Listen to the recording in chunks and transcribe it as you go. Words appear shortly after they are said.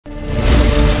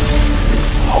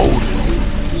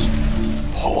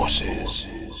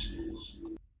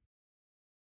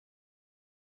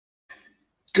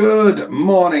Good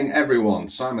morning, everyone.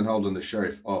 Simon Holden, the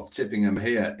Sheriff of Tippingham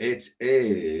here. It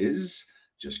is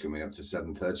just coming up to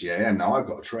 7:30 a.m. Now, I've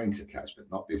got a train to catch,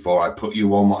 but not before I put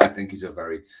you on what I think is a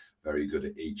very good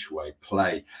at each way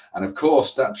play. And of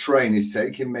course, that train is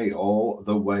taking me all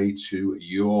the way to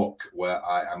York, where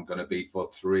I am going to be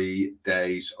for 3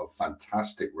 days of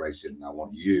fantastic racing. And I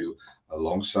want you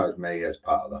alongside me as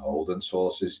part of the HOLDENS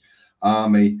Horses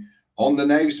Army on the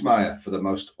Knavesmire for the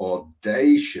most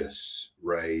audacious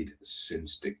raid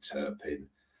since Dick Turpin.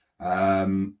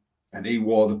 And he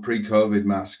wore the pre-COVID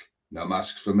mask. No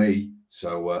masks for me.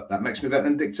 So that makes me better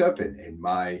than Dick Turpin in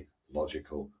my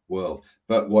logical world.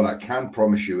 But what I can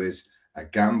promise you is a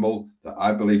gamble that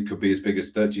I believe could be as big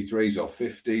as 33s or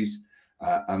 50s.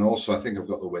 And also, I think I've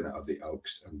got the winner of the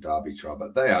Oaks and Derby trial.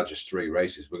 But they are just 3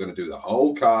 races. We're going to do the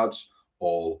whole cards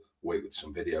all week with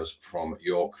some videos from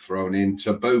York thrown in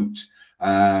to boot.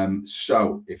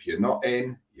 So if you're not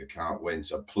in, you can't win.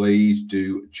 So please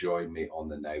do join me on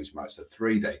the Knavesmire. It's a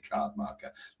 3-day card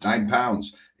marker, £9.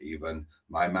 Even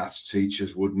my maths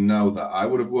teachers would know that. I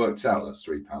would have worked out that's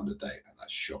 £3 a day, and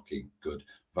that's shocking good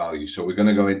value. So we're going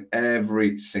to go in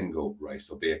every single race.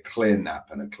 There'll be a clear nap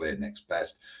and a clear next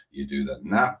best. You do the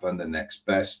nap and the next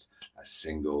best as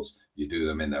singles. You do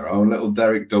them in their own little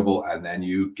Derrick double, and then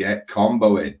you get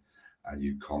comboing. And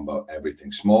you combo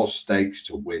everything. Small stakes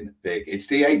to win big. It's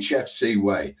the HFC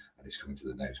way, and it's coming to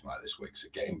the Knavesmire this week. So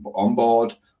get on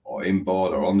board or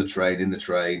inboard or on the train, in the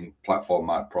train. Platform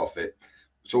might profit.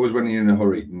 It's always when you're in a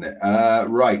hurry, isn't it?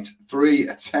 Right,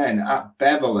 3:10 at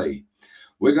Beverley.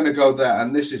 We're going to go there,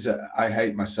 and this is a I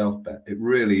hate myself bet. It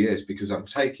really is, because I'm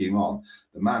taking on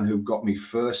the man who got me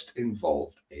first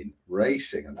involved in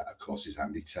racing, and that, of course, is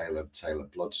Andy Taylor, Taylor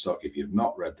Bloodstock. If you've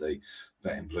not read the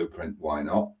betting blueprint, why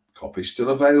not? Copies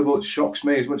still available. It shocks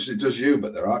me as much as it does you,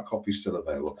 but there are copies still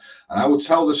available. And I will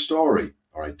tell the story,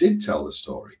 or I did tell the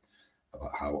story,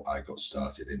 about how I got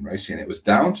started in racing. It was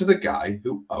down to the guy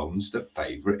who owns the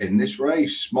favourite in this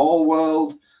race. Small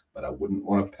world, but I wouldn't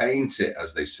want to paint it,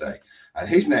 as they say. And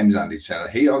his name's Andy Taylor.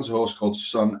 He owns a horse called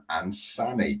Sun and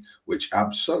Sani, which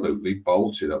absolutely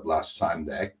bolted up last time.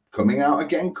 They're coming out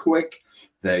again quick.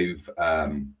 They've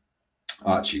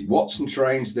Archie Watson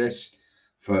trains this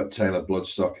for Taylor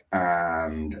Bloodstock,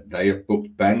 and they have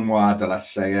booked Benoit de la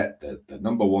Sayette, the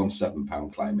number 1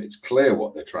 £7 claim. It's clear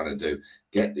what they're trying to do.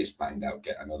 Get this banged out,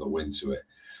 get another win to it.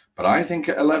 But I think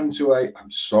at 11-8,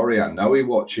 I'm sorry, I know he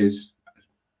watches,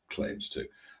 claims to.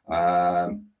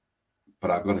 But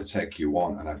I've got to take you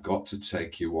on, and I've got to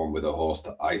take you on with a horse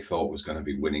that I thought was going to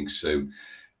be winning soon.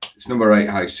 It's number 8,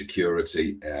 High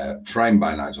Security, trained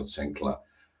by Nigel Tinkler,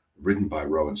 ridden by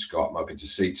Rowan Scott. I'm hoping to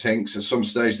see Tinks at some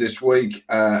stage this week.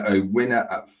 A winner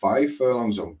at 5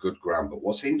 furlongs on good ground. But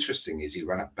what's interesting is he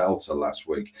ran a belter last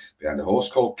week behind a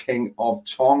horse called King of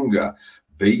Tonga,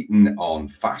 beaten on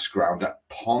fast ground at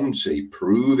Ponty,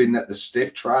 proving that the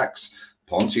stiff tracks,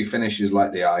 Ponty finishes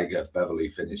like the Eiger, Beverley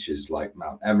finishes like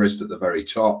Mount Everest at the very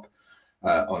top.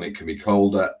 On It Can Be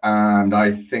Colder, and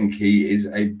I think he is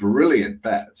a brilliant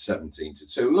bet at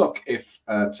 17-2. Look, if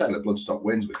Taylor Bloodstock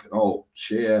wins, we can all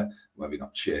cheer, maybe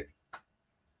not cheer,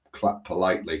 clap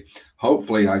politely.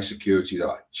 Hopefully, High Security,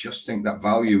 though, I just think that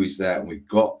value is there, and we've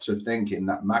got to think in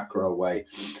that macro way,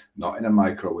 not in a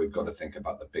micro. We've got to think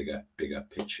about the bigger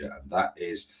picture, and that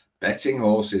is betting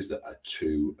horses that are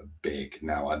too big.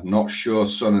 Now, I'm not sure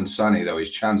Sun and Sani, though his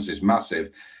chance is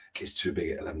massive, is too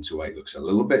big at 11-8. Looks a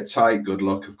little bit tight. Good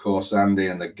luck, of course, Andy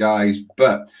and the guys.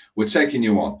 But we're taking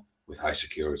you on with High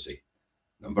Security.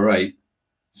 Number 8,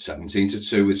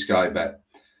 17-2 with Sky Bet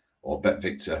or Bet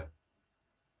Victor.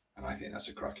 And I think that's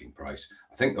a cracking price.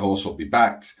 I think the horse will be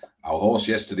backed. Our horse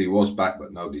yesterday was backed,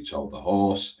 but nobody told the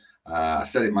horse. I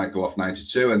said it might go off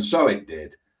 92, and so it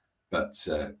did. But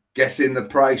guessing the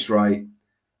price right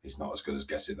is not as good as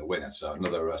guessing the winner. So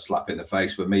another slap in the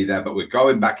face for me there. But we're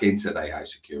going back in today, High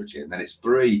Security. And then it's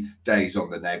 3 days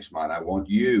on the Knavesmire. I want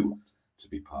you to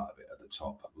be part of it at the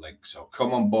top link. So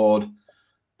come on board.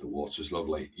 The water's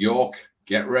lovely. York,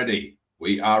 get ready.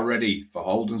 We are ready for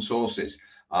HOLDENS Horses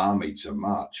Army to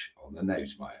march on the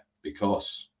Knavesmire.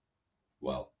 Because,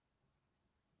 well,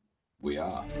 we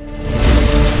are.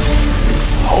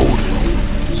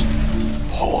 HOLDENS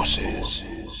Horses.